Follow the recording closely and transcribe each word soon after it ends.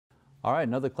All right,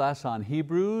 another class on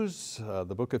Hebrews,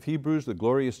 the book of Hebrews, the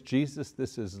glorious Jesus.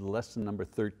 This is lesson number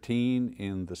 13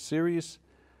 in the series,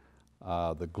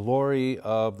 the glory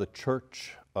of the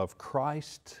Church of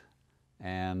Christ.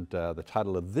 And the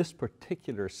title of this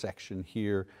particular section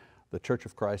here, the Church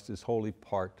of Christ is Holy,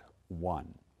 Part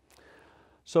 1.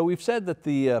 So we've said that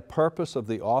the purpose of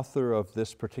the author of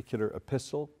this particular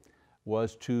epistle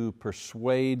was to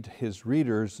persuade his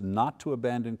readers not to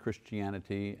abandon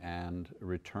Christianity and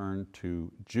return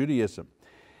to Judaism.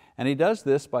 And he does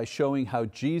this by showing how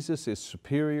Jesus is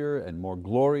superior and more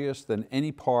glorious than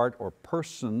any part or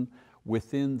person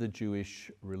within the Jewish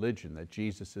religion, that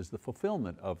Jesus is the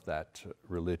fulfillment of that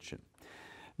religion.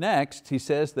 Next, he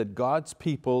says that God's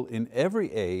people in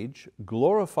every age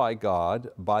glorify God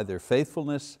by their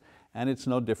faithfulness, and it's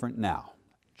no different now.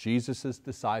 Jesus'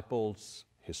 disciples,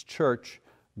 His church,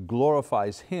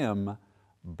 glorifies Him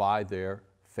by their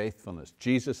faithfulness.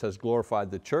 Jesus has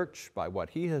glorified the church by what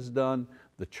He has done.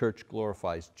 The church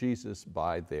glorifies Jesus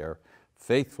by their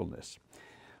faithfulness.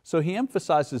 So he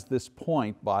emphasizes this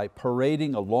point by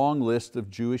parading a long list of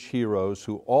Jewish heroes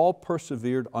who all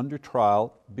persevered under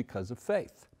trial because of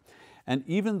faith. And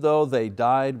even though they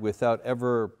died without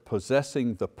ever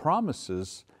possessing the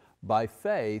promises, by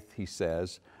faith, he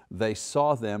says, they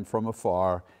saw them from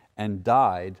afar and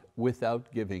died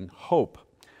without giving hope.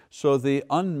 So the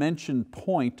unmentioned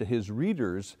point to his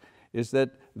readers is that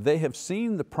they have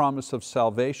seen the promise of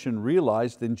salvation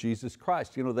realized in Jesus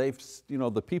Christ.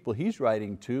 The people he's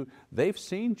writing to, they've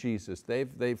seen Jesus,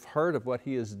 they've heard of what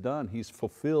He has done. He's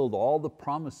fulfilled all the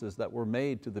promises that were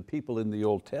made to the people in the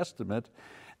Old Testament,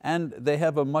 and they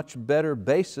have a much better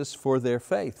basis for their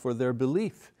faith, for their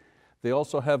belief. They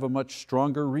also have a much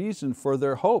stronger reason for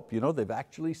their hope. They've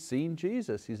actually seen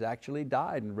Jesus. He's actually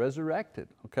died and resurrected,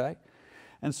 okay?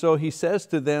 And so he says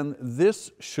to them,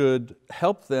 this should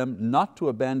help them not to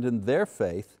abandon their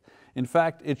faith. In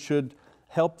fact, it should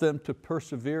help them to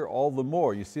persevere all the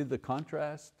more. You see the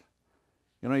contrast?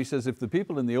 He says, if the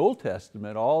people in the Old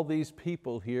Testament, all these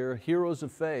people here, heroes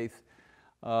of faith,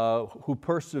 who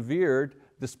persevered,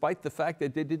 despite the fact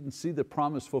that they didn't see the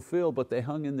promise fulfilled, but they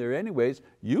hung in there anyways,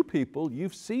 you people,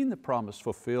 you've seen the promise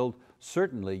fulfilled,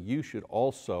 certainly you should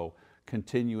also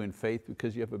continue in faith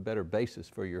because you have a better basis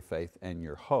for your faith and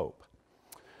your hope.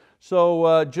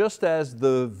 So just as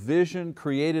the vision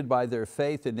created by their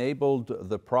faith enabled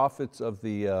the prophets of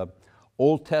the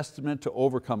Old Testament to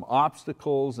overcome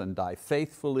obstacles and die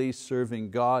faithfully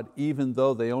serving God, even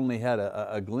though they only had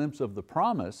a glimpse of the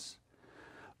promise,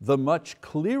 the much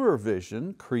clearer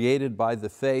vision created by the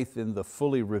faith in the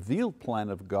fully revealed plan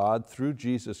of God through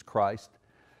Jesus Christ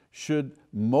should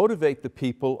motivate the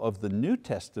people of the New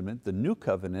Testament, the New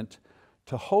Covenant,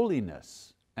 to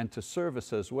holiness and to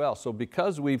service as well. So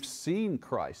because we've seen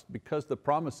Christ, because the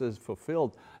promise is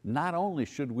fulfilled, not only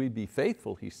should we be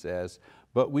faithful, he says,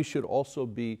 but we should also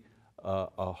be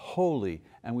holy,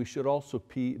 and we should also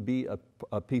be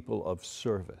a people of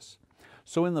service.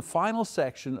 So in the final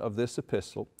section of this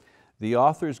epistle, the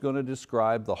author is going to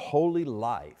describe the holy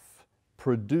life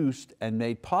produced and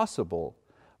made possible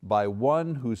by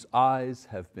one whose eyes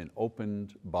have been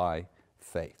opened by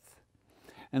faith.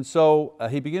 And so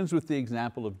he begins with the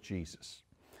example of Jesus.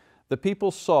 The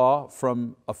people saw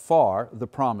from afar the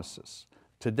promises.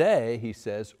 Today, he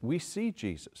says, we see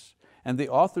Jesus. And the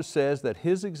author says that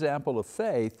his example of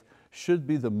faith should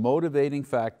be the motivating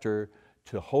factor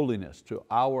to holiness, to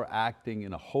our acting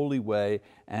in a holy way,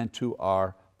 and to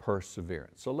our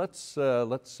perseverance. So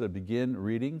let's begin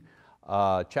reading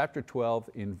chapter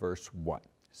 12 in verse 1.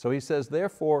 So he says,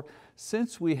 therefore,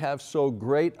 since we have so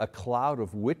great a cloud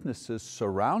of witnesses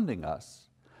surrounding us,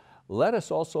 let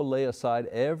us also lay aside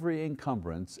every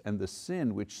encumbrance and the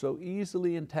sin which so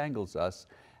easily entangles us,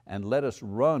 and let us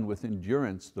run with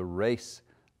endurance the race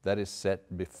that is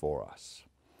set before us.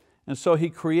 And so he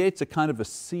creates a kind of a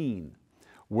scene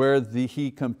where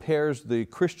he compares the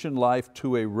Christian life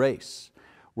to a race,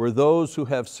 where those who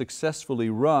have successfully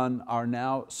run are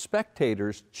now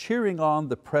spectators cheering on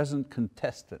the present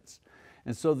contestants.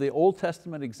 And so the Old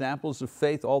Testament examples of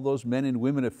faith, all those men and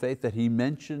women of faith that he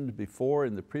mentioned before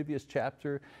in the previous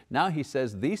chapter, now he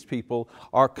says these people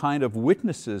are kind of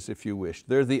witnesses, if you wish.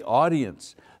 They're the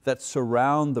audience that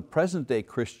surround the present day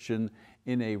Christian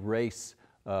in a race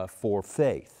for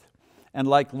faith. And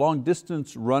like long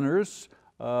distance runners,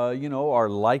 are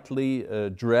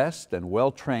lightly dressed and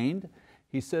well trained,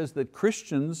 he says that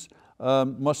Christians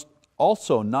must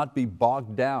also not be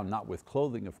bogged down, not with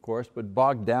clothing of course, but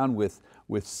bogged down with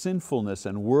sinfulness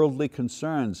and worldly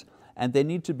concerns, and they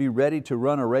need to be ready to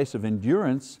run a race of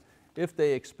endurance if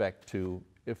they expect to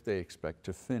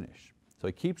finish. So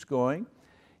he keeps going.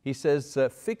 He says,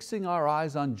 fixing our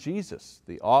eyes on Jesus,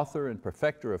 the author and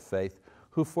perfecter of faith,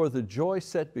 who for the joy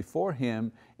set before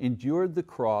Him endured the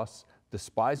cross,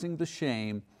 despising the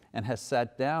shame, and has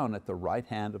sat down at the right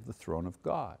hand of the throne of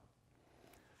God.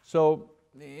 So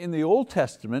in the Old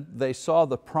Testament, they saw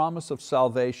the promise of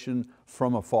salvation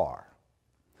from afar.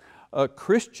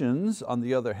 Christians, on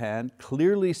the other hand,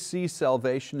 clearly see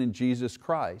salvation in Jesus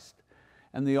Christ,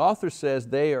 and the author says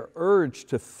they are urged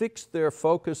to fix their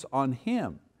focus on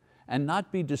Him and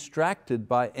not be distracted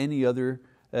by any other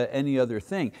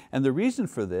thing. And the reason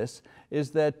for this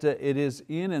is that it is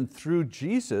in and through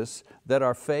Jesus that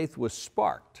our faith was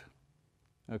sparked.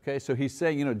 Okay, so he's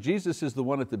saying, Jesus is the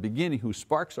one at the beginning who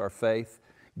sparks our faith,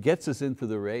 gets us into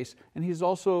the race, and He's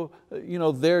also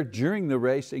there during the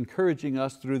race encouraging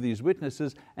us through these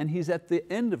witnesses, and He's at the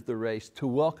end of the race to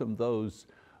welcome those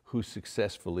who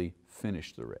successfully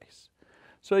finish the race.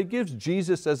 So he gives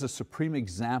Jesus as a supreme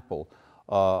example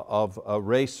of a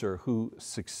racer who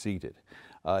succeeded.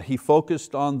 He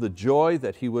focused on the joy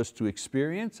that he was to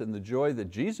experience, and the joy that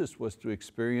Jesus was to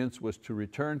experience was to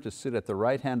return to sit at the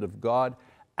right hand of God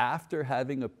after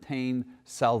having obtained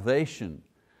salvation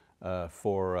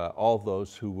for all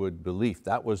those who would believe.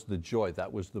 That was the joy,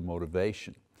 that was the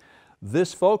motivation.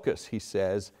 This focus, he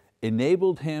says,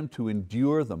 enabled him to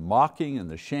endure the mocking and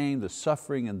the shame, the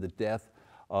suffering and the death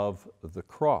of the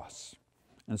cross.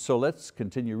 And so let's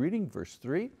continue reading verse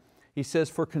 3. He says,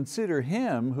 for consider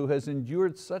Him who has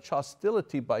endured such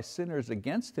hostility by sinners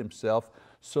against Himself,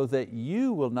 so that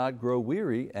you will not grow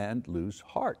weary and lose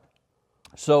heart.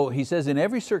 So he says, in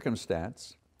every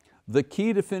circumstance, the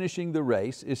key to finishing the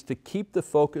race is to keep the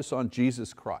focus on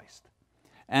Jesus Christ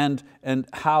and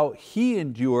how He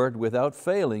endured without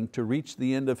failing to reach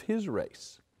the end of His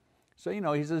race. So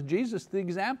he says, Jesus the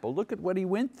example, look at what He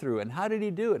went through, and how did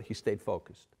He do it? He stayed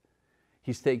focused.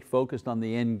 He stayed focused on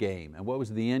the end game. And what was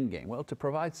the end game? Well, to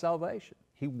provide salvation.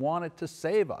 He wanted to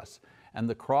save us. And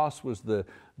the cross was the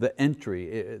entry.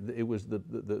 It was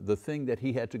the thing that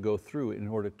He had to go through in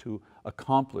order to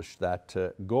accomplish that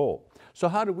goal. So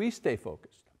how do we stay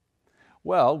focused?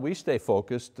 Well, we stay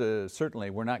focused, certainly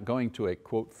we're not going to a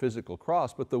quote physical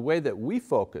cross, but the way that we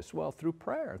focus, well, through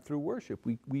prayer, through worship,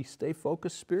 we stay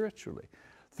focused spiritually.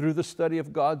 Through the study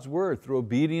of God's word, through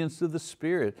obedience to the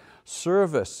Spirit,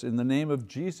 service in the name of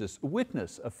Jesus,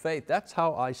 witness of faith. That's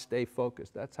how I stay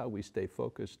focused. That's how we stay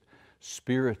focused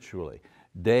spiritually,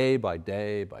 day by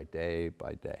day by day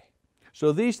by day.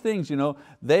 So these things,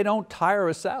 they don't tire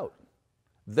us out.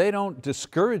 They don't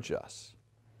discourage us.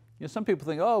 Some people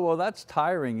think, oh, well, that's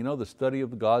tiring, the study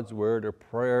of God's word or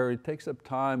prayer, it takes up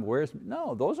time.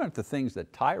 No, those aren't the things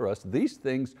that tire us. These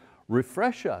things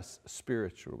refresh us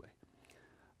spiritually.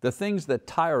 The things that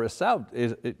tire us out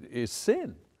is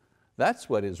sin. That's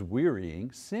what is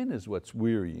wearying. Sin is what's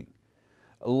wearying.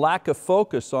 A lack of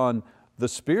focus on the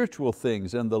spiritual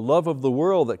things and the love of the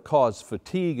world that cause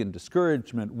fatigue and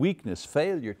discouragement, weakness,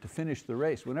 failure to finish the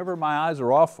race. Whenever my eyes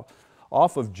are off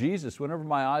of Jesus, whenever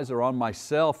my eyes are on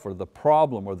myself or the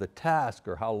problem or the task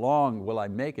or how long will I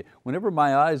make it, whenever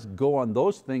my eyes go on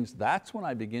those things, that's when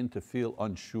I begin to feel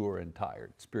unsure and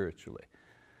tired spiritually.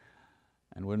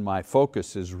 And when my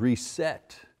focus is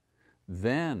reset,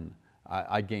 then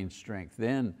I gain strength.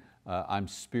 Then I'm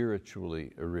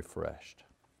spiritually refreshed.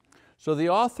 So the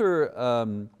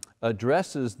author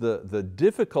addresses the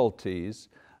difficulties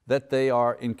that they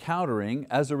are encountering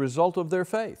as a result of their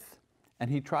faith. And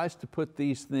he tries to put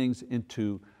these things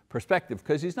into perspective,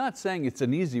 because he's not saying it's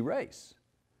an easy race.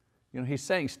 He's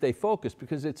saying stay focused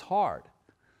because it's hard.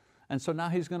 And so now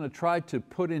he's going to try to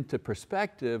put into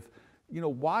perspective,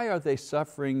 why are they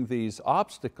suffering these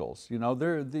obstacles?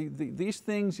 These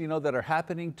things that are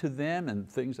happening to them and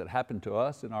things that happen to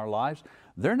us in our lives,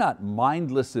 they're not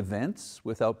mindless events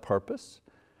without purpose,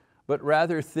 but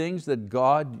rather things that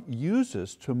God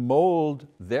uses to mold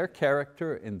their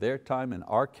character in their time and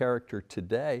our character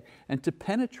today, and to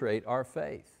penetrate our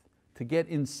faith, to get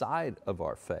inside of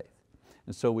our faith.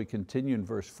 And so we continue in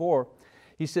verse 4.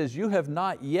 He says, you have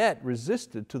not yet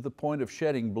resisted to the point of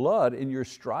shedding blood in your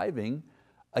striving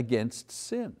against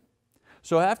sin.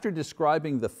 So after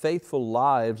describing the faithful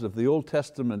lives of the Old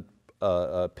Testament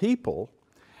people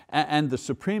and the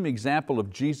supreme example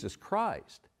of Jesus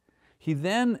Christ, he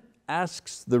then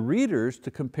asks the readers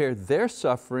to compare their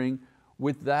suffering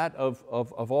with that of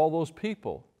all those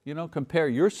people. Compare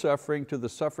your suffering to the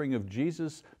suffering of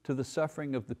Jesus, to the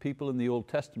suffering of the people in the Old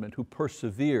Testament who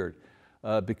persevered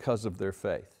because of their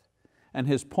faith. And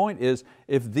his point is,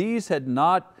 if these had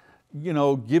not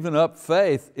given up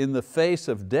faith in the face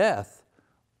of death,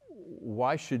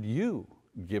 why should you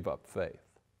give up faith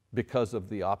because of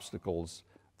the obstacles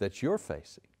that you're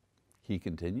facing? he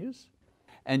continues,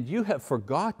 and you have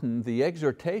forgotten the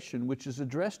exhortation which is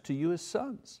addressed to you as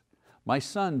sons. My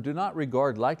son, do not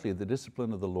regard lightly the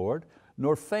discipline of the Lord,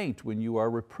 nor faint when you are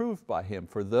reproved by Him.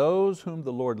 For those whom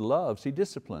the Lord loves, He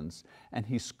disciplines, and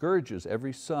He scourges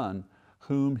every son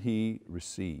whom He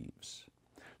receives.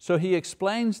 So he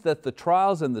explains that the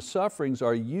trials and the sufferings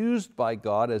are used by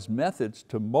God as methods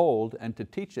to mold and to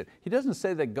teach it. He doesn't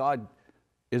say that God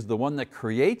is the one that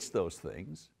creates those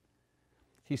things.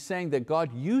 He's saying that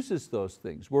God uses those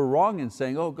things. We're wrong in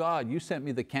saying, oh God, you sent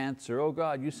me the cancer. Oh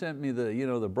God, you sent me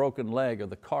the broken leg or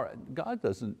the car. God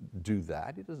doesn't do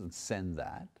that. He doesn't send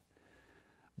that.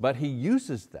 But He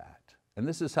uses that. And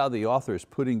this is how the author is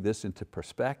putting this into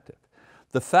perspective.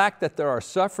 The fact that there are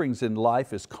sufferings in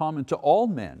life is common to all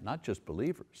men, not just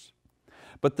believers.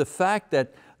 But the fact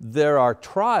that there are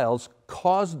trials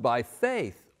caused by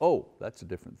faith, oh, that's a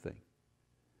different thing.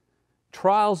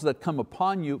 Trials that come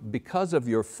upon you because of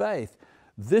your faith,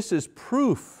 this is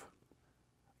proof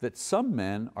that some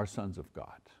men are sons of God.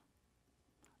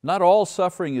 Not all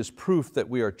suffering is proof that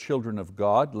we are children of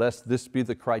God, lest this be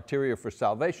the criteria for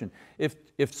salvation.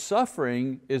 If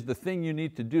suffering is the thing you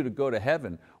need to do to go to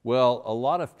heaven, well, a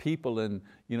lot of people in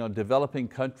developing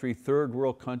countries, third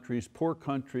world countries, poor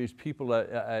countries, people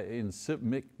in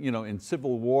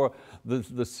civil war,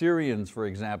 the Syrians, for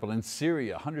example, in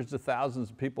Syria, hundreds of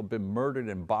thousands of people have been murdered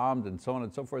and bombed and so on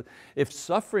and so forth. If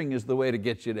suffering is the way to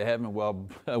get you to heaven, well,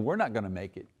 we're not going to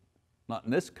make it, not in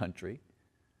this country.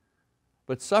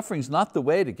 But suffering's not the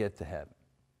way to get to heaven.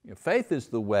 Faith is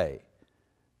the way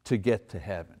to get to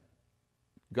heaven.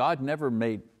 God never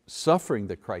made suffering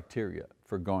the criteria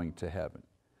for going to heaven.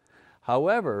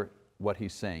 However, what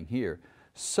he's saying here,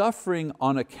 suffering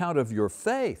on account of your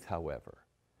faith, however,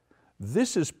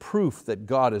 this is proof that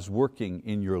God is working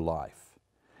in your life.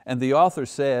 And the author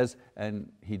says,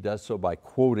 and he does so by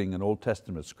quoting an Old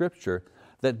Testament scripture,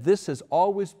 that this has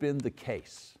always been the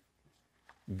case.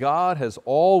 God has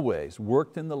always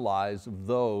worked in the lives of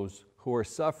those who are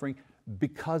suffering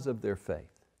because of their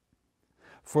faith.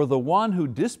 For the one who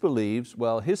disbelieves,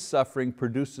 well, his suffering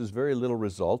produces very little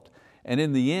result, and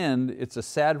in the end, it's a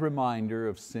sad reminder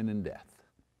of sin and death.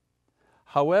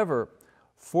 However,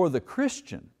 for the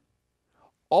Christian,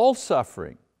 all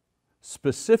suffering,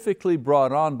 specifically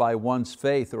brought on by one's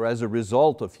faith or as a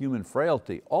result of human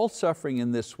frailty, all suffering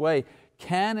in this way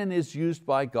can and is used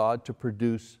by God to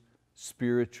produce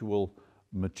spiritual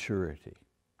maturity.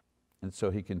 And so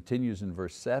he continues in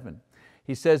verse 7.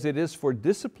 He says, it is for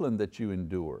discipline that you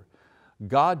endure.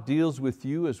 God deals with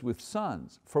you as with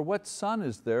sons. For what son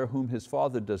is there whom his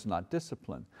father does not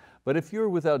discipline? But if you are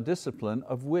without discipline,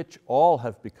 of which all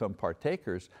have become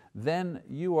partakers, then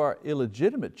you are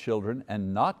illegitimate children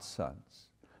and not sons.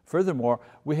 Furthermore,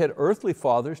 we had earthly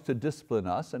fathers to discipline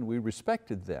us, and we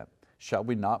respected them. Shall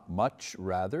we not much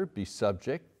rather be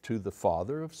subject to the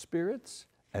Father of spirits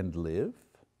and live?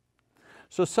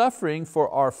 So suffering for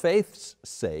our faith's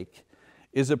sake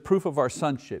is a proof of our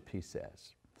sonship, he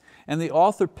says. And the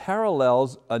author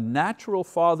parallels a natural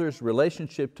father's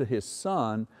relationship to his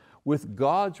son with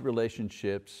God's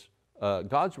relationship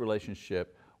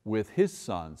with His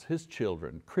sons, His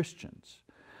children, Christians.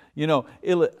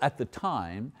 At the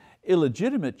time,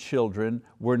 illegitimate children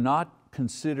were not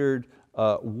considered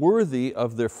worthy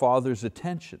of their father's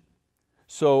attention.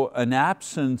 So an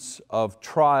absence of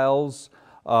trials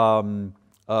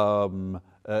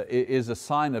is a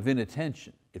sign of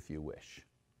inattention, if you wish.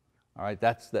 All right,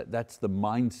 that's the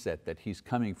mindset that he's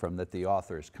coming from, that the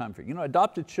author is coming from.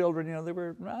 Adopted children, they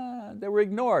were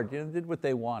ignored, did what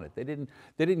they wanted. They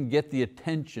didn't get the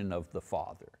attention of the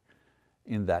father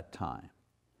in that time.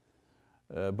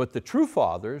 But the true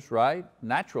fathers, right,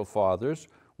 natural fathers,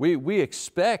 we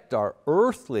expect our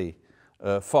earthly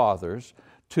fathers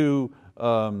to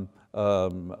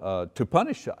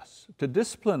punish us, to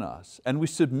discipline us, and we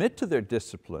submit to their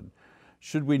discipline.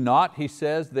 Should we not, he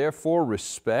says, therefore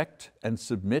respect and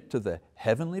submit to the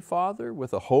Heavenly Father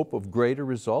with a hope of greater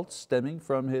results stemming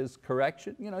from His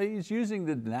correction? He's using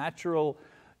the natural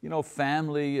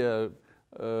family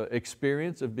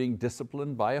experience of being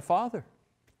disciplined by a father.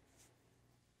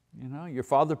 Your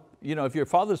father, if your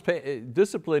father's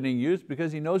disciplining you, it's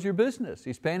because he knows your business.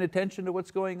 He's paying attention to what's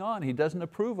going on. He doesn't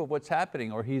approve of what's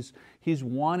happening, or he's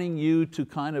wanting you to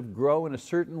kind of grow in a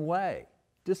certain way,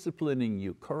 disciplining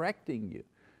you, correcting you.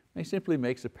 And he simply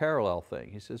makes a parallel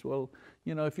thing. He says, well,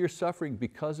 if you're suffering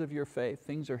because of your faith,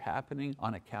 things are happening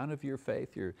on account of your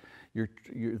faith,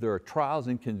 there are trials,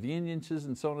 inconveniences,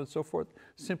 and so on and so forth,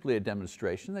 simply a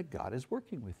demonstration that God is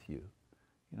working with you.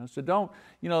 So don't,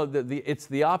 it's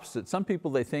the opposite. Some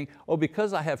people, they think, oh,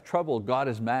 because I have trouble, God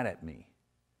is mad at me,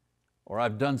 or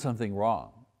I've done something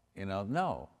wrong.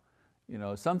 No.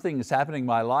 Something is happening in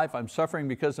my life, I'm suffering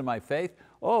because of my faith.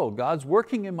 Oh, God's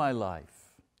working in my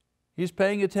life. He's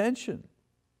paying attention.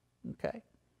 Okay.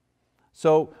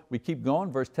 So we keep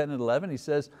going, verse 10 and 11, he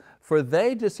says, "For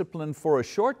they discipline for a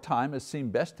short time as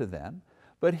seemed best to them,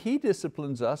 but He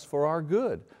disciplines us for our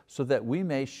good, so that we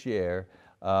may share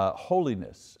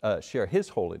share His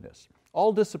holiness.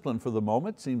 All discipline for the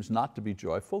moment seems not to be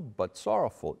joyful, but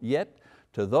sorrowful. Yet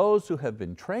to those who have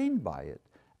been trained by it,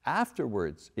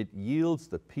 afterwards it yields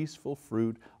the peaceful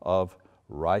fruit of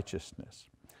righteousness."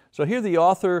 So here the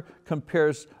author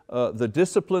compares the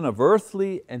discipline of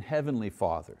earthly and heavenly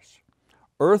fathers.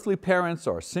 Earthly parents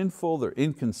are sinful, they're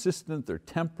inconsistent, they're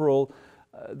temporal,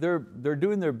 they're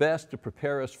doing their best to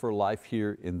prepare us for life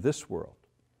here in this world.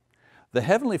 The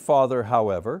Heavenly Father,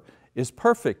 however, is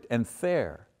perfect and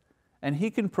fair, and He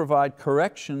can provide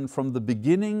correction from the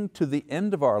beginning to the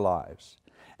end of our lives,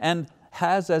 and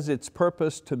has as its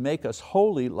purpose to make us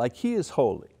holy like He is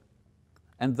holy,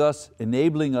 and thus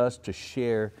enabling us to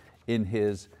share in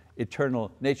His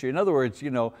eternal nature. In other words,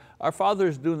 our Father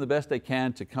is doing the best they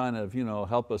can to kind of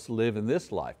help us live in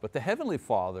this life, but the Heavenly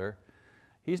Father,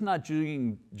 He's not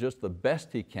doing just the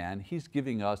best He can, He's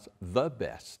giving us the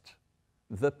best,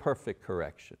 the perfect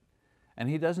correction. And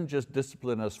He doesn't just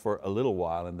discipline us for a little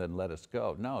while and then let us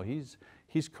go. No, He's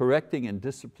correcting and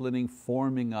disciplining,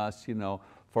 forming us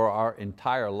for our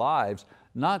entire lives,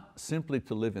 not simply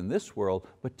to live in this world,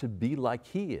 but to be like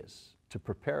He is, to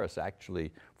prepare us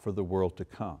actually for the world to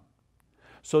come.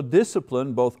 So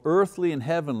discipline, both earthly and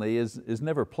heavenly, is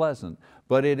never pleasant,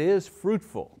 but it is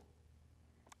fruitful,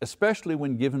 especially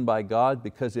when given by God,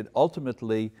 because it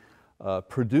ultimately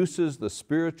produces the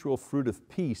spiritual fruit of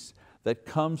peace that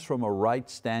comes from a right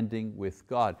standing with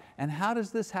God. And how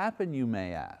does this happen, you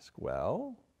may ask?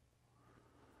 Well,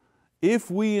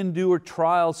 if we endure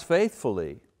trials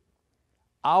faithfully,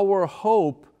 our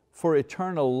hope for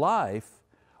eternal life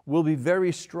will be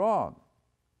very strong.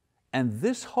 And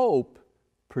this hope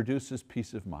produces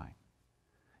peace of mind.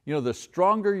 The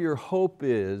stronger your hope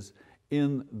is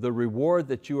in the reward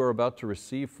that you are about to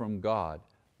receive from God,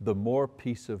 the more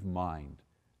peace of mind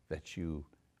that you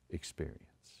experience.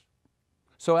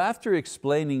 So after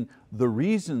explaining the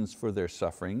reasons for their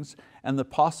sufferings and the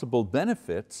possible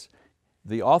benefits,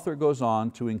 the author goes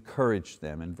on to encourage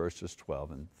them in verses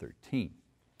 12 and 13.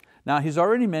 Now he's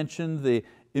already mentioned the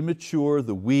immature,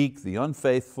 the weak, the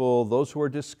unfaithful, those who are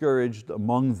discouraged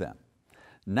among them.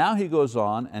 Now he goes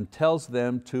on and tells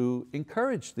them to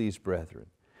encourage these brethren.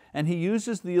 And he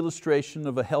uses the illustration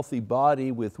of a healthy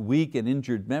body with weak and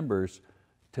injured members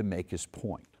to make his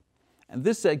point. And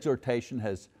this exhortation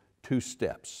has two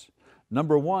steps.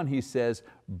 Number one, he says,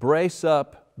 brace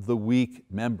up the weak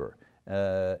member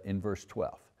in verse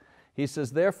 12. He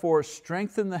says, therefore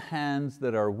strengthen the hands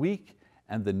that are weak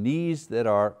and the knees that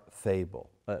are feeble.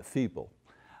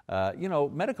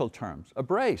 Medical terms, a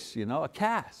brace, a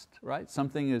cast, right?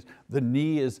 The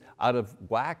knee is out of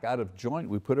whack, out of joint.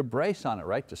 We put a brace on it,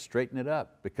 right, to straighten it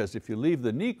up. Because if you leave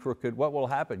the knee crooked, what will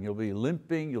happen? You'll be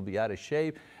limping, you'll be out of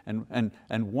shape. And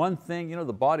one thing,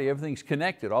 the body, everything's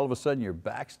connected. All of a sudden your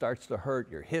back starts to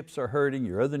hurt, your hips are hurting,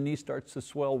 your other knee starts to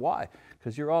swell. Why?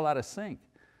 Because you're all out of sync.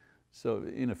 So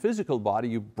in a physical body,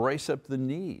 you brace up the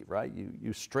knee, right?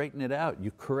 You straighten it out,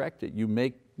 you correct it, you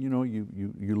make,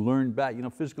 you learn back,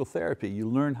 physical therapy, you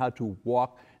learn how to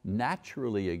walk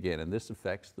naturally again, and this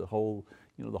affects the whole,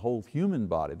 the whole human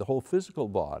body, the whole physical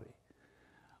body.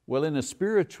 Well, in a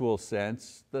spiritual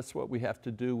sense, that's what we have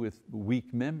to do with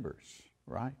weak members,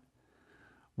 right?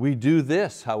 We do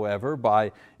this, however,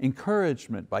 by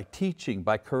encouragement, by teaching,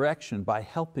 by correction, by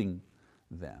helping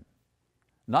them.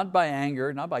 Not by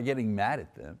anger, not by getting mad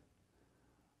at them,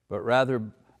 but rather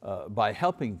by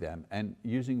helping them and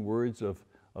using words of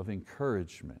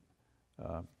encouragement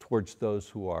towards those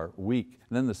who are weak.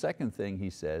 And then the second thing he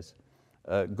says,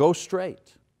 go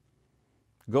straight.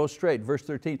 Go straight, verse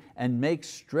 13, and make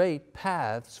straight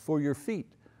paths for your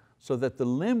feet, so that the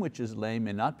limb which is lame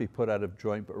may not be put out of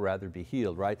joint, but rather be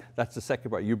healed, right? That's the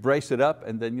second part. You brace it up,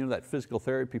 and then that physical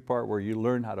therapy part where you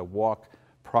learn how to walk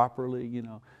properly,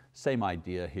 same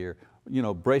idea here.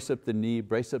 Brace up the knee,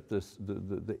 brace up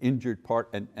the injured part,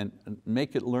 and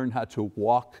make it learn how to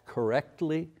walk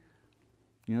correctly,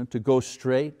 to go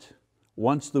straight.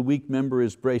 Once the weak member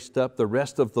is braced up, the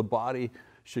rest of the body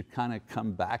should kind of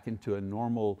come back into a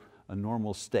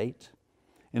normal state.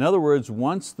 In other words,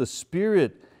 once the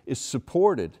spirit is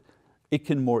supported, it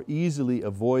can more easily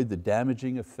avoid the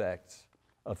damaging effects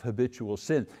of habitual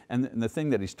sin. And the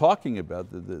thing that he's talking about,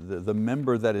 the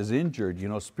member that is injured,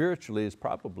 spiritually is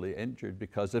probably injured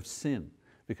because of sin,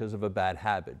 because of a bad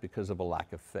habit, because of a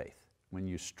lack of faith, When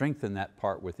you strengthen that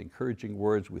part with encouraging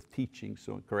words, with teaching,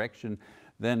 so correction,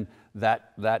 then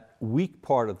that weak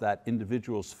part of that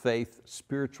individual's faith,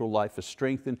 spiritual life is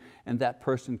strengthened, and that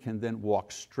person can then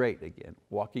walk straight again,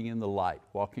 walking in the light,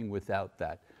 walking without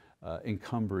that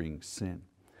encumbering sin.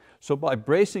 So by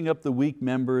bracing up the weak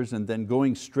members and then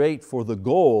going straight for the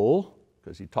goal,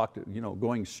 because he talked,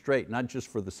 going straight, not just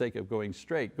for the sake of going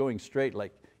straight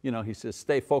like, he says,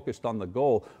 stay focused on the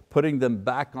goal, putting them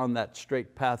back on that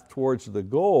straight path towards the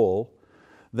goal,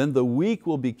 then the weak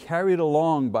will be carried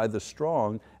along by the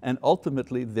strong, and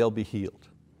ultimately they'll be healed.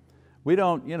 We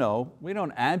don't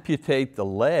amputate the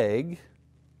leg,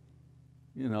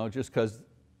 just because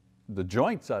the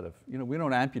joint's out of, we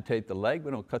don't amputate the leg, we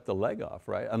don't cut the leg off,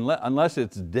 right? Unless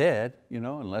it's dead,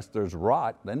 unless there's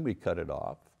rot, then we cut it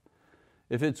off.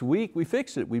 If it's weak, we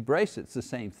fix it, we brace it, it's the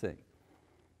same thing.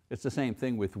 It's the same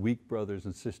thing with weak brothers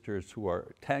and sisters who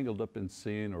are tangled up in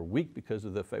sin or weak because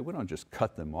of the faith. We don't just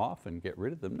cut them off and get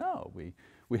rid of them. No, we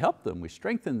help them, we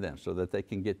strengthen them so that they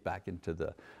can get back into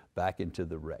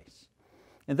the race.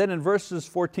 And then in verses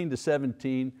 14 to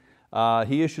 17,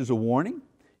 he issues a warning.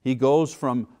 He goes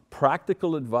from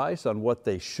practical advice on what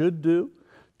they should do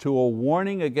to a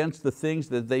warning against the things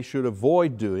that they should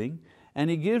avoid doing. And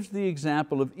he gives the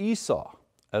example of Esau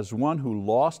as one who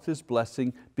lost his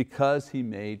blessing because he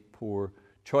made poor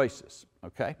choices.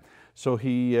 Okay? So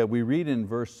we read in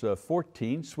verse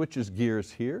 14, switches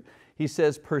gears here. He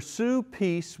says, pursue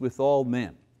peace with all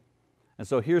men. And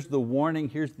so here's the warning,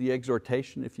 here's the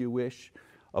exhortation if you wish.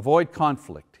 Avoid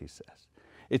conflict, he says.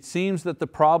 It seems that the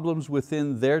problems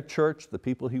within their church, the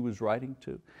people he was writing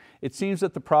to, it seems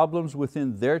that the problems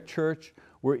within their church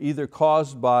were either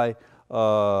caused by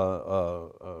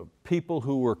people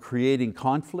who were creating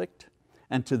conflict,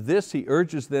 and to this he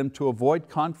urges them to avoid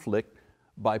conflict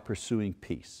by pursuing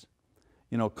peace.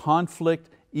 Conflict,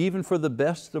 even for the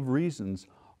best of reasons,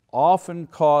 often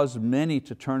cause many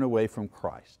to turn away from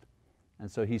Christ. And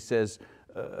so he says,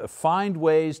 find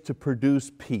ways to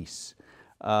produce peace.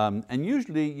 And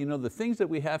usually, the things that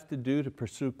we have to do to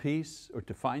pursue peace or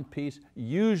to find peace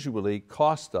usually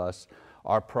cost us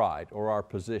our pride or our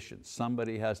position.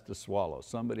 Somebody has to swallow,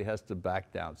 somebody has to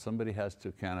back down, somebody has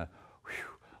to kind of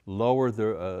lower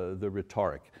the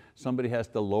rhetoric, somebody has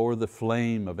to lower the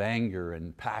flame of anger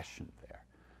and passion there.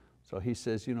 So he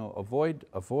says, avoid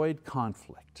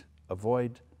conflict,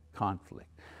 avoid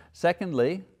conflict.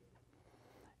 Secondly,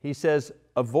 he says,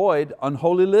 avoid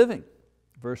unholy living,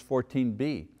 verse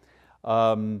 14b.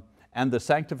 And the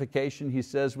sanctification, he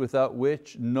says, without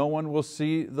which no one will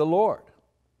see the Lord.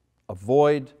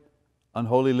 Avoid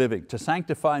unholy living. To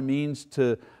sanctify means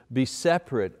to be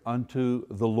separate unto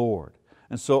the Lord.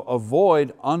 And so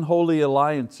avoid unholy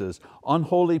alliances,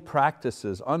 unholy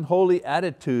practices, unholy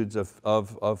attitudes of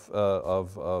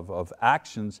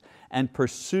actions, and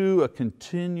pursue a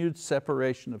continued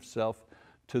separation of self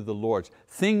to the Lord's.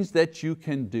 Things that you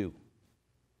can do.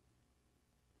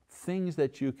 Things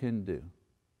that you can do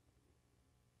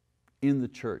in the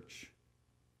church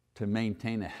to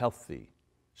maintain a healthy,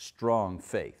 strong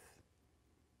faith,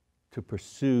 to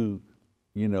pursue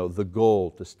the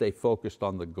goal, to stay focused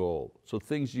on the goal. So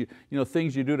things you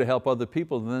do to help other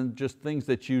people, and then just things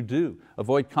that you do.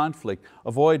 Avoid conflict,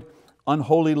 avoid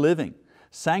unholy living.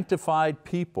 Sanctified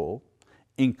people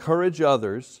encourage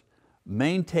others,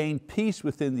 maintain peace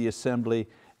within the assembly,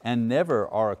 and never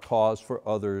are a cause for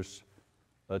others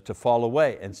to fall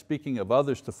away. And speaking of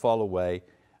others to fall away,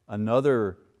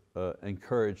 another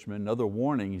encouragement, another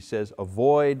warning, he says,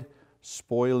 avoid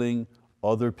spoiling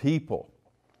other people.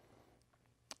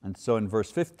 And so in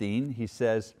verse 15, he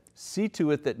says, see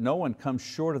to it that no one comes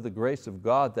short of the grace of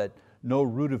God, that no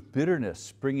root of bitterness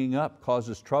springing up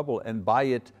causes trouble, and by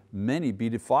it many be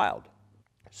defiled.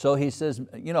 So he says,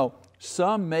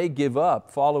 some may give up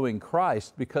following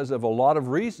Christ because of a lot of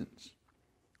reasons.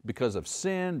 Because of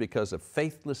sin, because of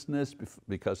faithlessness,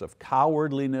 because of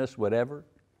cowardliness, whatever.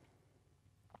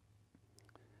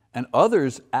 And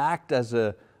others act as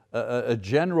a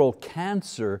general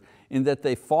cancer in that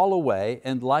they fall away,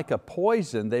 and like a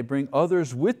poison, they bring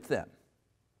others with them.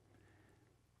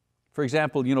 For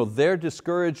example, their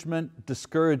discouragement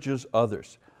discourages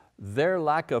others. Their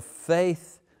lack of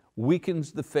faith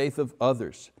weakens the faith of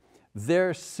others.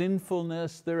 Their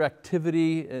sinfulness, their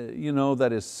activity that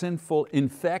is sinful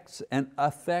infects and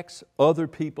affects other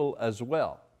people as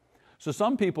well. So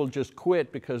some people just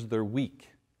quit because they're weak.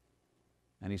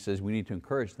 And he says we need to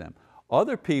encourage them.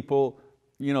 Other people,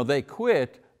 they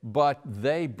quit, but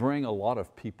they bring a lot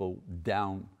of people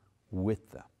down with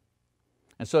them.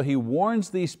 And so he warns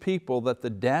these people that the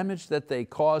damage that they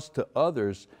cause to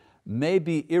others may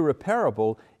be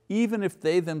irreparable, even if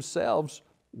they themselves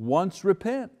once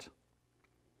repent.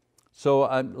 So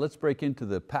let's break into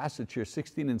the passage here,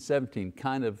 16 and 17,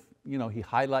 kind of, he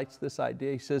highlights this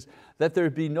idea. He says, that there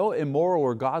be no immoral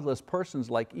or godless persons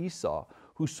like Esau,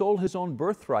 who sold his own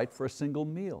birthright for a single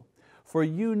meal. For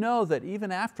you know that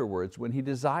even afterwards, when he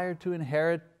desired to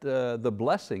inherit the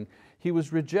blessing, he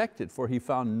was rejected, for he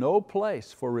found no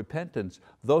place for repentance,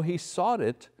 though he sought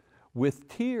it with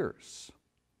tears.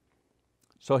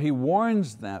 So he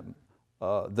warns them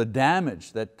the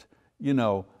damage that,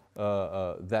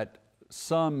 that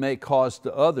some may cause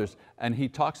to others, and he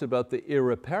talks about the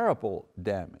irreparable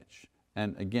damage.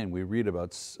 And again, we read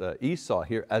about Esau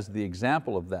here as the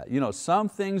example of that. Some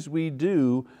things we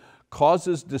do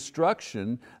causes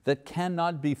destruction that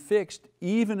cannot be fixed,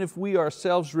 even if we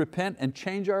ourselves repent and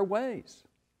change our ways.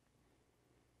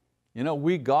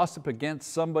 We gossip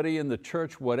against somebody in the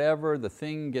church, whatever, the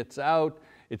thing gets out,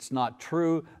 it's not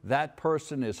true, that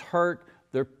person is hurt,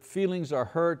 their feelings are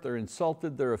hurt, they're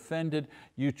insulted, they're offended.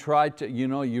 You try to,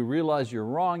 you realize you're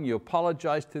wrong, you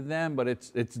apologize to them, but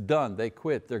it's done, they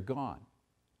quit, they're gone.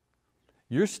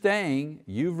 You're staying,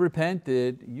 you've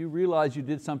repented, you realize you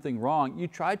did something wrong, you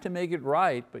tried to make it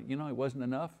right, but it wasn't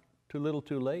enough, too little,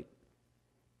 too late.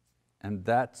 And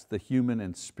that's the human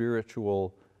and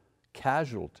spiritual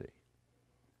casualty.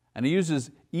 And he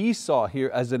uses Esau here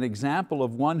as an example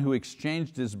of one who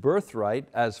exchanged his birthright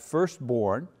as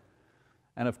firstborn,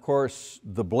 and of course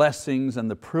the blessings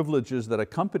and the privileges that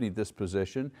accompanied this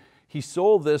position. He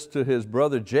sold this to his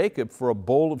brother Jacob for a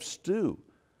bowl of stew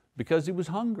because he was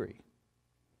hungry.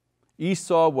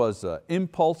 Esau was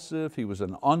impulsive, he was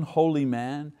an unholy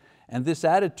man, and this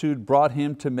attitude brought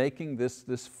him to making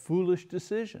this foolish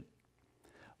decision.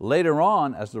 Later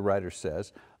on, as the writer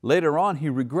says, later on he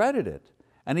regretted it,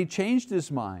 and he changed his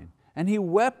mind, and he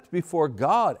wept before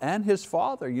God and his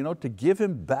father, to give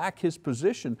him back his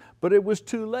position, but it was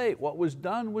too late. What was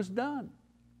done was done.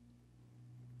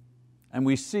 And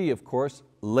we see, of course,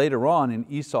 later on in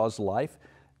Esau's life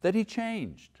that he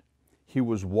changed. He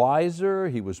was wiser,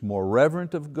 he was more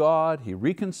reverent of God, he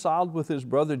reconciled with his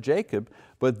brother Jacob,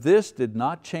 but this did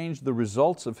not change the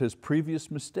results of his previous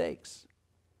mistakes.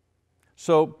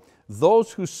 So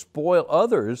those who spoil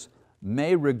others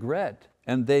may regret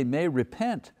and they may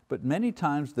repent, but many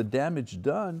times the damage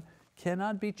done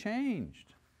cannot be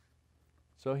changed.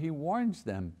 So he warns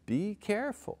them, be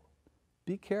careful,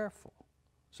 be careful.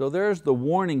 So there's the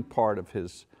warning part of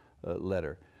his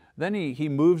letter. Then he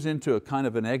moves into a kind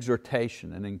of an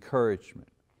exhortation, an encouragement.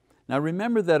 Now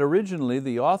remember that originally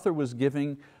the author was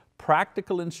giving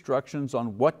practical instructions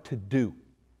on what to do,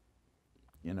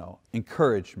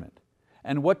 encouragement,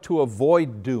 and what to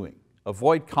avoid doing.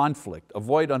 Avoid conflict,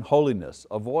 avoid unholiness,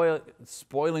 avoid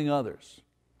spoiling others.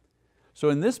 So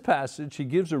in this passage, he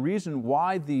gives a reason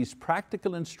why these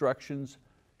practical instructions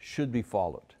should be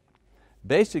followed.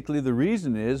 Basically, the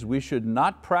reason is we should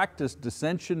not practice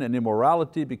dissension and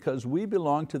immorality because we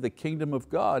belong to the kingdom of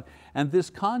God, and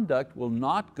this conduct will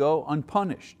not go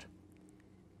unpunished.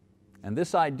 And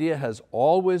this idea has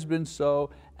always been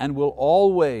so and will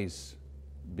always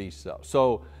be so.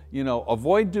 So,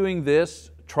 avoid doing this,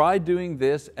 try doing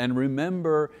this, and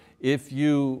remember, if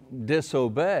you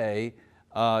disobey,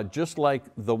 just like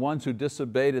the ones who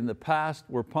disobeyed in the past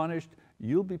were punished,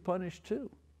 you'll be punished too.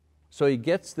 So he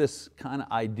gets this kind of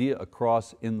idea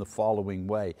across in the following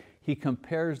way. He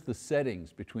compares the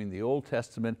settings between the Old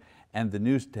Testament and the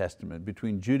New Testament,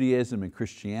 between Judaism and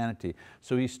Christianity.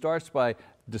 So he starts by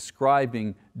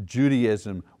describing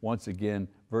Judaism once again,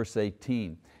 verse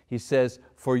 18. He says,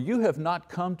 for you have not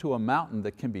come to a mountain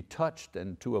that can be touched,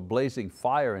 and to a blazing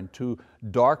fire, and to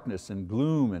darkness and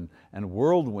gloom and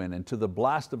whirlwind, and to the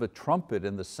blast of a trumpet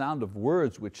and the sound of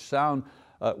words, which sound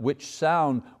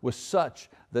was such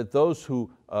that those who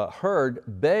heard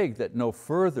begged that no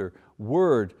further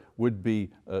word would be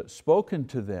spoken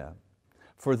to them.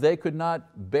 For they could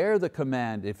not bear the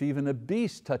command, if even a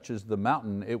beast touches the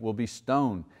mountain, it will be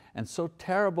stoned. And so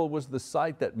terrible was the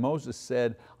sight that Moses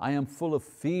said, I am full of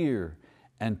fear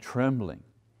and trembling.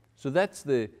 So that's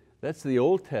the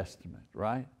Old Testament,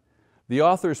 right? The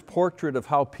author's portrait of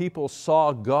how people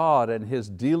saw God and His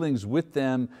dealings with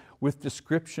them with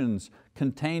descriptions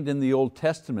contained in the Old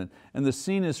Testament. And the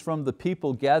scene is from the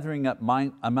people gathering at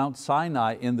Mount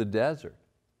Sinai in the desert.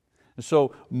 And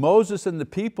so Moses and the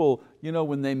people,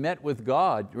 when they met with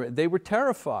God, they were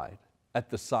terrified at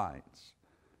the signs.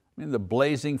 The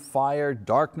blazing fire,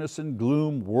 darkness and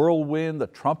gloom, whirlwind, the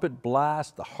trumpet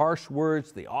blast, the harsh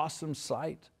words, the awesome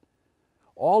sight.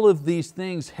 All of these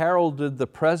things heralded the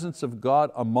presence of God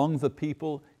among the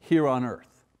people here on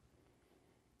earth.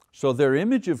 So their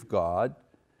image of God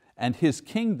and His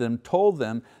kingdom told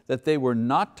them that they were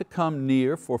not to come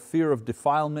near for fear of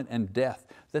defilement and death,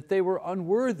 that they were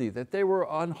unworthy, that they were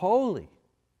unholy.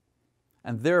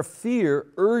 And their fear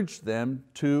urged them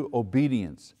to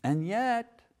obedience. And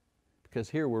yet, because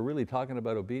here we're really talking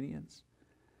about obedience,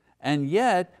 and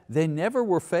yet they never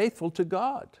were faithful to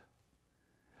God.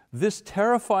 This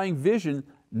terrifying vision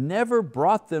never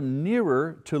brought them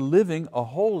nearer to living a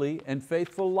holy and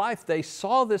faithful life. They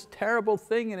saw this terrible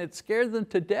thing and it scared them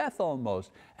to death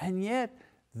almost. And yet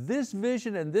this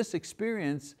vision and this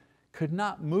experience could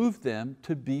not move them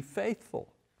to be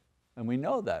faithful. And we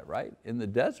know that, right? In the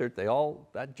desert,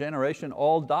 that generation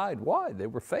all died. Why? They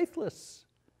were faithless.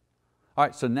 All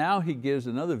right, so now he gives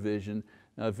another vision,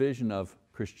 a vision of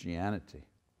Christianity.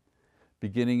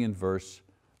 Beginning in verse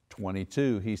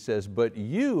 22, he says, "But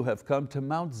you have come to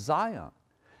Mount Zion,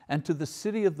 and to the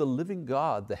city of the living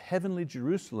God, the heavenly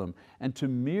Jerusalem, and to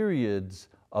myriads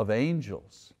of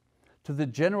angels, to the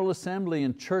general assembly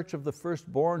and church of the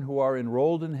firstborn who are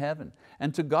enrolled in heaven,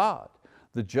 and to God,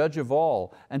 the judge of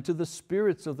all, and to the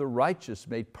spirits of the righteous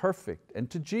made perfect, and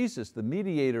to Jesus, the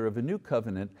mediator of a new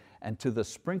covenant, and to the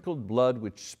sprinkled blood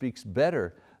which speaks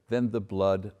better than the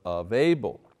blood of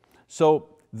Abel."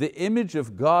 So the image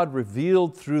of God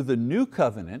revealed through the new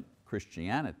covenant,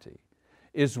 Christianity,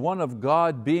 is one of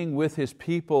God being with His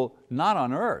people not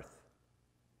on earth,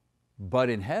 but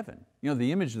in heaven.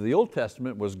 The image of the Old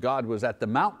Testament was God was at the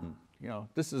mountain.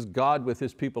 This is God with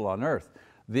His people on earth.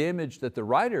 The image that the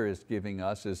writer is giving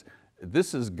us is,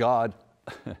 this is God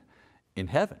in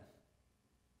heaven,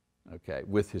 okay,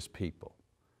 with His people.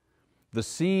 The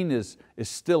scene is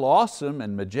still awesome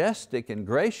and majestic and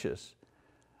gracious,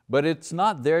 but it's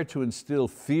not there to instill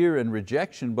fear and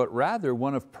rejection, but rather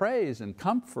one of praise and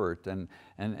comfort and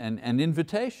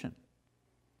invitation.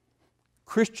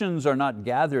 Christians are not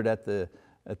gathered at the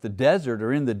desert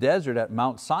or in the desert at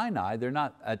Mount Sinai. They're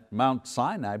not at Mount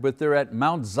Sinai, but they're at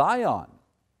Mount Zion.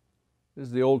 This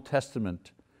is the Old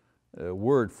Testament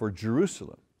word for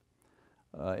Jerusalem.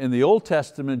 In the Old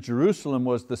Testament, Jerusalem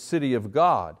was the city of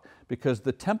God because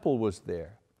the temple was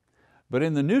there. But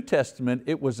in the New Testament,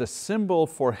 it was a symbol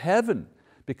for heaven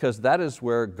because that is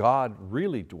where God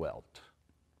really dwelt.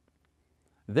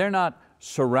 They're not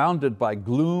surrounded by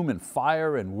gloom and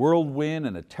fire and whirlwind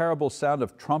and a terrible sound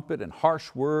of trumpet and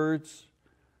harsh words.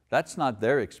 That's not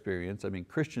their experience,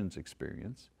 Christians'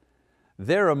 experience.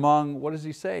 They're among, what does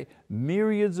he say?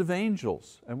 Myriads of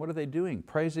angels. And what are they doing?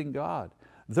 Praising God.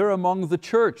 They're among the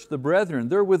church, the brethren.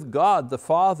 They're with God, the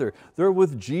Father. They're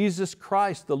with Jesus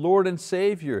Christ, the Lord and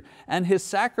Savior, and His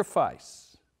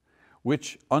sacrifice,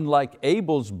 which unlike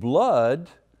Abel's blood,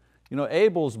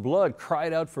 Abel's blood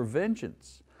cried out for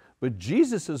vengeance, but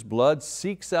Jesus' blood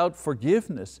seeks out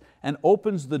forgiveness and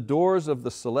opens the doors of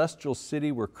the celestial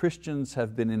city where Christians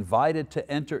have been invited to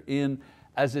enter in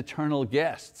as eternal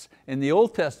guests. In the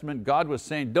Old Testament, God was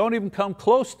saying, don't even come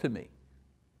close to me,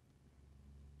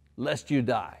 lest you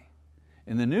die.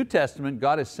 In the New Testament,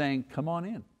 God is saying, come on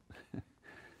in.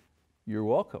 You're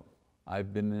welcome.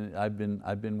 I've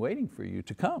been waiting for you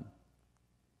to come.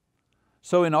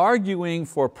 So in arguing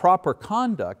for proper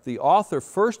conduct, the author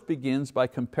first begins by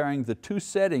comparing the two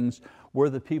settings where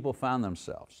the people found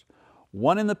themselves.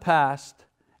 One in the past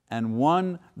and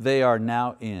one they are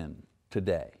now in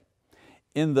today.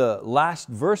 In the last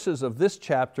verses of this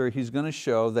chapter, he's going to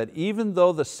show that even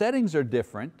though the settings are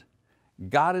different,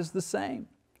 God is the same.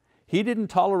 He didn't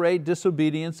tolerate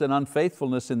disobedience and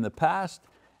unfaithfulness in the past,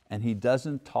 and He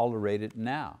doesn't tolerate it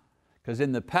now. Because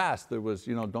in the past there was,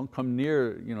 don't come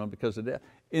near, because of death.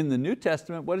 In the New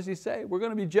Testament, what does He say? We're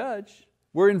going to be judged.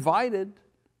 We're invited,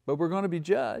 but we're going to be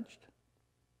judged.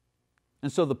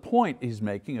 And so the point he's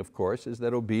making, of course, is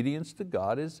that obedience to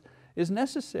God is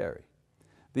necessary.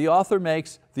 The author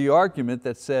makes the argument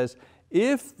that says,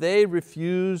 if they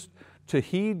refused to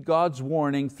heed God's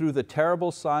warning through the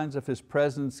terrible signs of His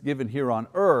presence given here on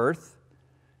earth,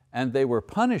 and they were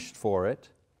punished for it,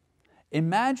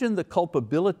 imagine the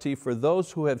culpability for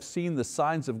those who have seen the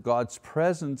signs of God's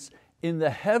presence in the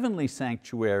heavenly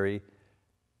sanctuary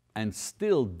and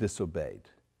still disobeyed.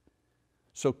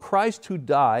 So Christ, who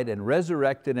died and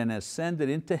resurrected and ascended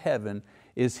into heaven,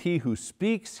 is He who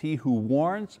speaks, He who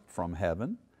warns from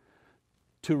heaven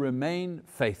to remain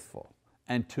faithful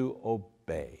and to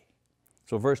obey.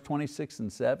 So verse 26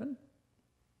 and 7,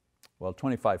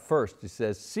 25 first, he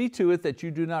says, "See to it that you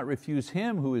do not refuse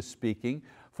Him who is speaking,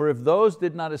 for if those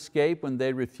did not escape when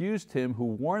they refused Him who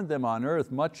warned them on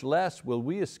earth, much less will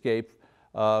we escape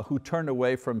who turn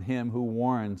away from Him who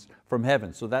warns from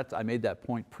heaven." So I made that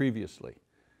point previously.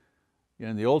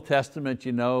 In the Old Testament,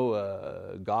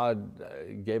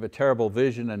 God gave a terrible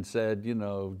vision and said,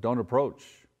 don't approach.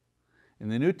 In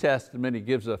the New Testament, he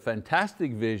gives a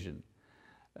fantastic vision,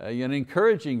 an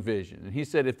encouraging vision. And he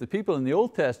said if the people in the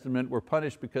Old Testament were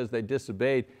punished because they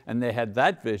disobeyed and they had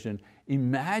that vision,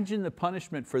 imagine the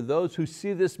punishment for those who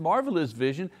see this marvelous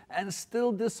vision and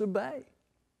still disobey.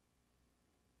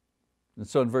 And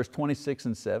so in verse 26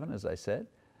 and 7, as I said,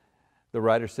 the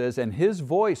writer says, and his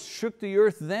voice shook the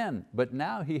earth then, but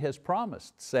now he has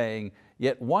promised, saying,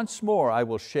 yet once more I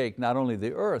will shake not only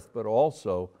the earth, but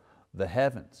also the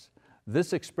heavens.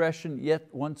 This expression, yet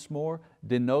once more,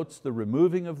 denotes the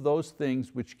removing of those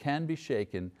things which can be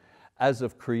shaken as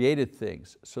of created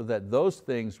things, so that those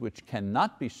things which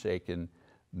cannot be shaken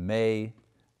may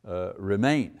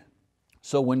remain.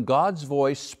 So when God's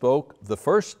voice spoke the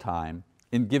first time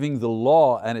in giving the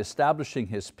law and establishing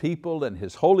His people and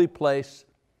His holy place,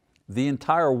 the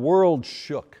entire world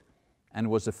shook and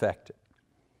was affected.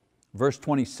 Verse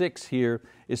 26 here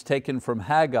is taken from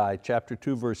Haggai chapter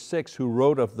 2 verse 6, who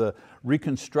wrote of the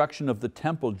reconstruction of the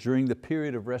temple during the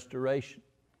period of restoration.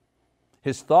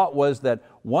 His thought was that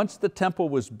once the temple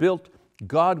was built,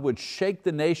 God would shake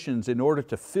the nations in order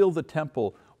to fill the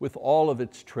temple with all of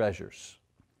its treasures.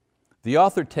 The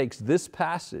author takes this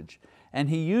passage and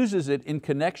he uses it in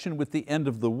connection with the end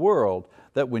of the world,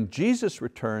 that when Jesus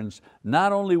returns,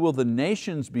 not only will the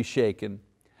nations be shaken,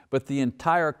 but the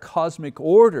entire cosmic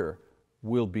order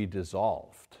will be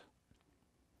dissolved.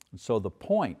 And so the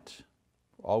point,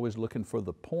 always looking for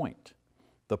the point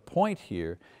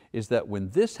here is that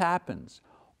when this happens,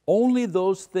 only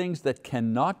those things that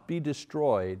cannot be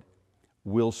destroyed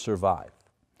will survive.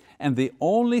 And the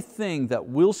only thing that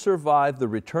will survive the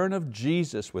return of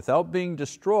Jesus without being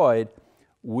destroyed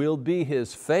will be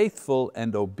His faithful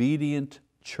and obedient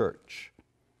church.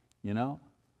 You know,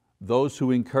 those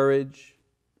who encourage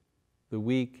the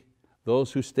weak,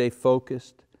 those who stay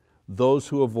focused, those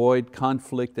who avoid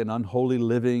conflict and unholy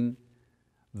living,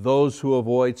 those who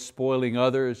avoid spoiling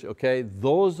others, okay?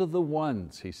 Those are the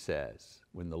ones, he says,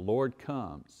 when the Lord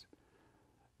comes,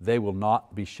 they will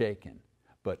not be shaken,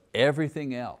 but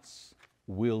everything else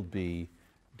will be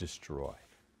destroyed.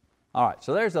 All right,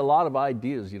 so there's a lot of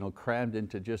ideas crammed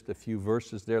into just a few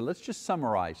verses there. Let's just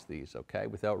summarize these, okay?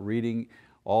 Without reading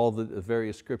all the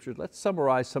various scriptures, let's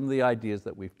summarize some of the ideas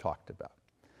that we've talked about.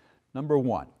 Number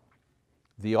one,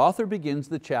 the author begins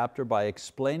the chapter by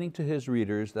explaining to his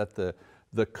readers that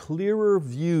the clearer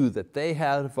view that they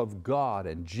have of God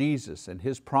and Jesus and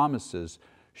His promises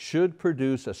should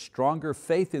produce a stronger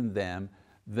faith in them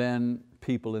than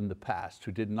people in the past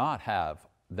who did not have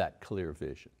that clear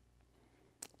vision.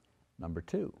 Number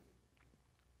two,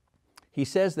 he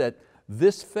says that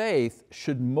this faith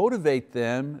should motivate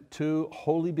them to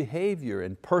holy behavior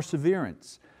and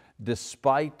perseverance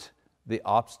despite the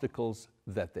obstacles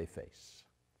that they face.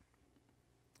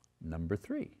 Number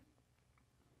three,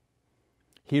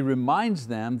 he reminds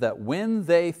them that when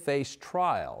they face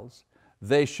trials,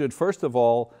 they should first of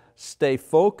all stay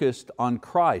focused on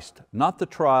Christ, not the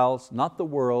trials, not the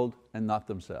world, and not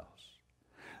themselves.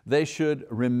 They should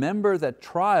remember that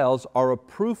trials are a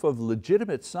proof of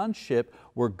legitimate sonship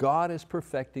where God is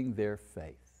perfecting their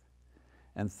faith.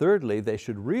 And thirdly, they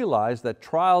should realize that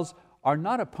trials are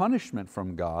not a punishment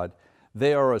from God,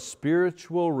 they are a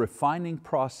spiritual refining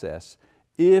process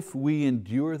if we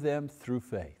endure them through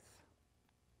faith.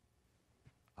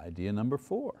 Idea number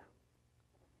four.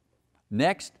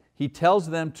 Next, he tells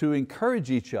them to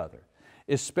encourage each other,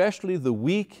 especially the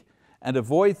weak, and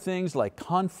avoid things like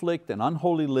conflict and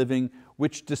unholy living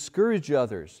which discourage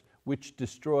others, which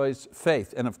destroys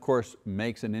faith, and of course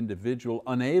makes an individual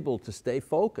unable to stay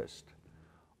focused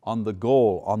on the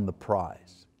goal, on the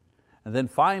prize. And then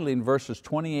finally in verses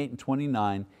 28 and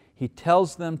 29, he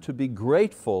tells them to be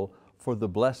grateful for the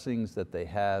blessings that they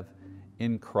have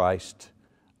in Christ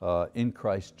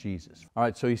Jesus. All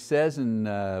right, so he says in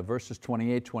verses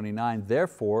 28, 29,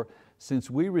 therefore,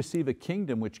 since we receive a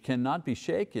kingdom which cannot be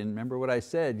shaken, remember what I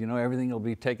said, everything will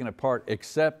be taken apart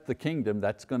except the kingdom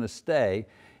that's going to stay.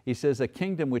 He says, a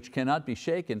kingdom which cannot be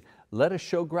shaken, let us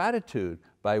show gratitude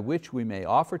by which we may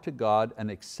offer to God an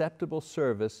acceptable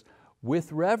service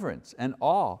with reverence and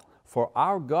awe, for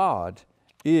our God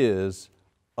is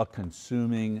a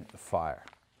consuming fire.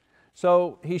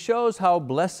 So he shows how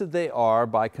blessed they are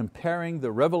by comparing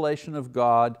the revelation of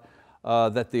God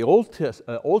that the Old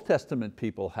Testament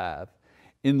people have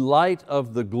in light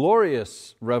of the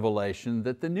glorious revelation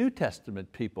that the New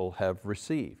Testament people have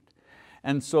received.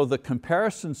 And so the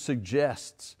comparison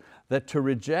suggests that to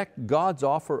reject God's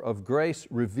offer of grace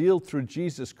revealed through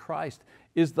Jesus Christ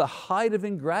is the height of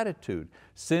ingratitude,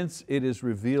 since it is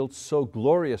revealed so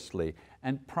gloriously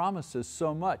and promises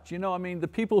so much. The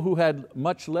people who had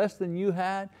much less than you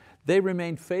had, They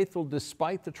remain faithful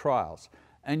despite the trials.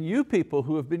 And you people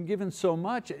who have been given so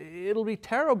much, it'll be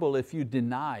terrible if you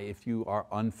deny, if you are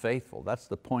unfaithful. That's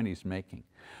the point he's making.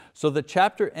 So the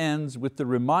chapter ends with the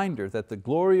reminder that the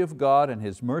glory of God and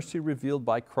His mercy revealed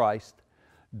by Christ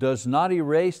does not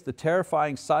erase the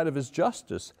terrifying side of His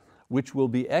justice, which will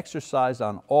be exercised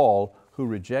on all who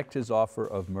reject His offer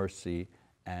of mercy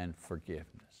and forgiveness.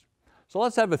 So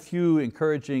let's have a few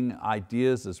encouraging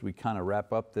ideas as we kind of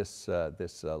wrap up this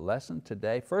lesson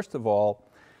today. First of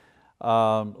all,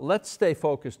 let's stay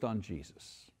focused on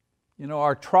Jesus. You know,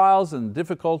 our trials and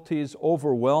difficulties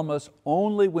overwhelm us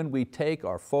only when we take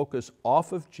our focus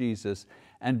off of Jesus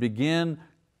and begin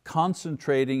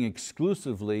concentrating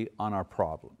exclusively on our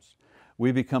problems.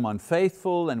 We become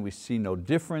unfaithful and we see no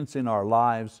difference in our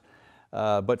lives,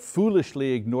 but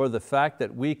foolishly ignore the fact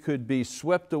that we could be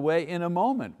swept away in a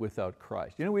moment without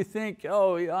Christ. You know, we think,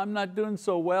 oh, I'm not doing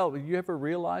so well. You ever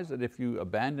realize that if you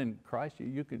abandon Christ,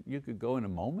 you could go in a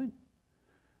moment?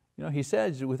 You know, He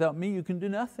says, without me you can do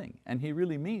nothing, and He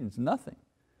really means nothing.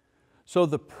 So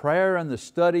the prayer and the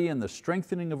study and the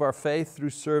strengthening of our faith through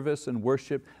service and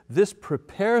worship, this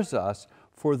prepares us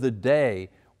for the day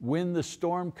when the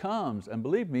storm comes. And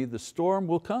believe me, the storm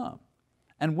will come.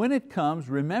 And when it comes,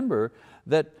 remember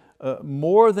that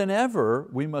more than ever,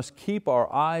 we must keep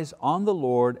our eyes on the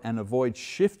Lord and avoid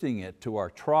shifting it to our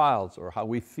trials or how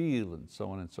we feel and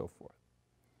so on and so forth.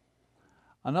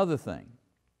 Another thing,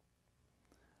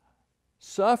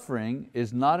 suffering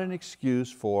is not an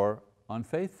excuse for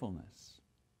unfaithfulness.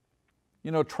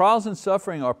 You know, trials and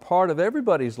suffering are part of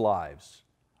everybody's lives,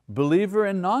 believer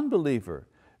and non-believer.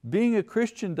 Being a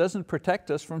Christian doesn't protect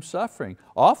us from suffering.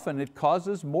 Often it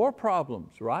causes more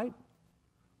problems, right?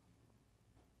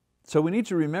 So we need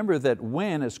to remember that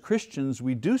when, as Christians,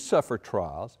 we do suffer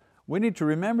trials, we need to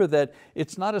remember that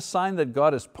it's not a sign that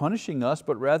God is punishing us,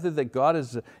 but rather that God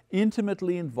is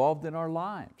intimately involved in our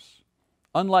lives.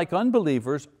 Unlike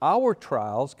unbelievers, our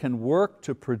trials can work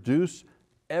to produce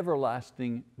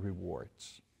everlasting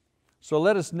rewards. So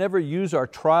let us never use our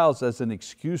trials as an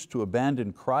excuse to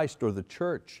abandon Christ or the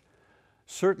church,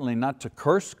 certainly not to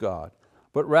curse God,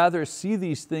 but rather see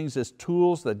these things as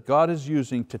tools that God is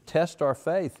using to test our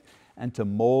faith and to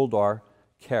mold our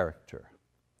character.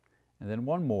 And then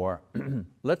one more,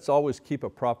 let's always keep a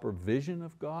proper vision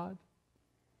of God.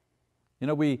 You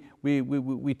know,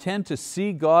 we tend to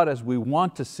see God as we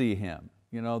want to see Him.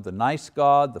 You know, the nice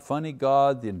God, the funny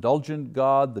God, the indulgent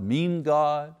God, the mean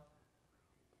God.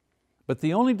 But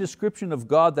the only description of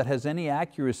God that has any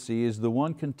accuracy is the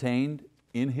one contained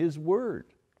in His word.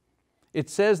 It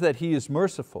says that He is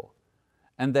merciful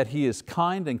and that He is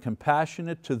kind and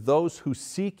compassionate to those who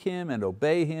seek Him and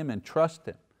obey Him and trust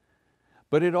Him.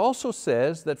 But it also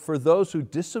says that for those who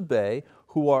disobey,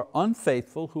 who are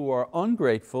unfaithful, who are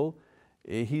ungrateful,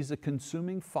 He's a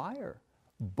consuming fire.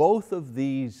 Both of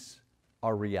these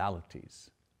are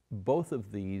realities. Both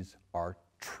of these are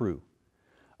true.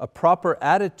 A proper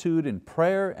attitude in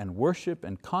prayer and worship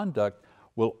and conduct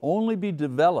will only be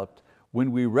developed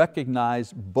when we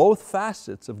recognize both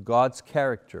facets of God's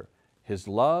character, His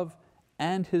love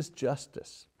and His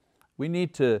justice. We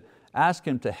need to ask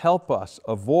Him to help us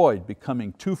avoid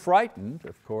becoming too frightened,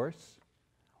 of course,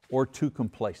 or too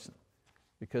complacent.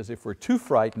 Because if we're too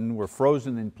frightened, we're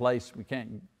frozen in place, we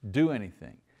can't do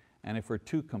anything. And if we're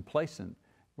too complacent,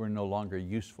 we're no longer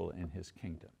useful in His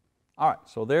kingdom. All right,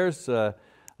 so there's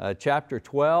chapter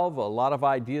 12, a lot of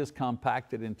ideas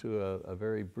compacted into a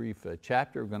very brief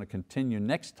chapter. We're going to continue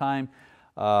next time,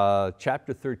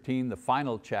 chapter 13, the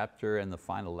final chapter and the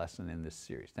final lesson in this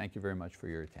series. Thank you very much for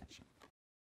your attention.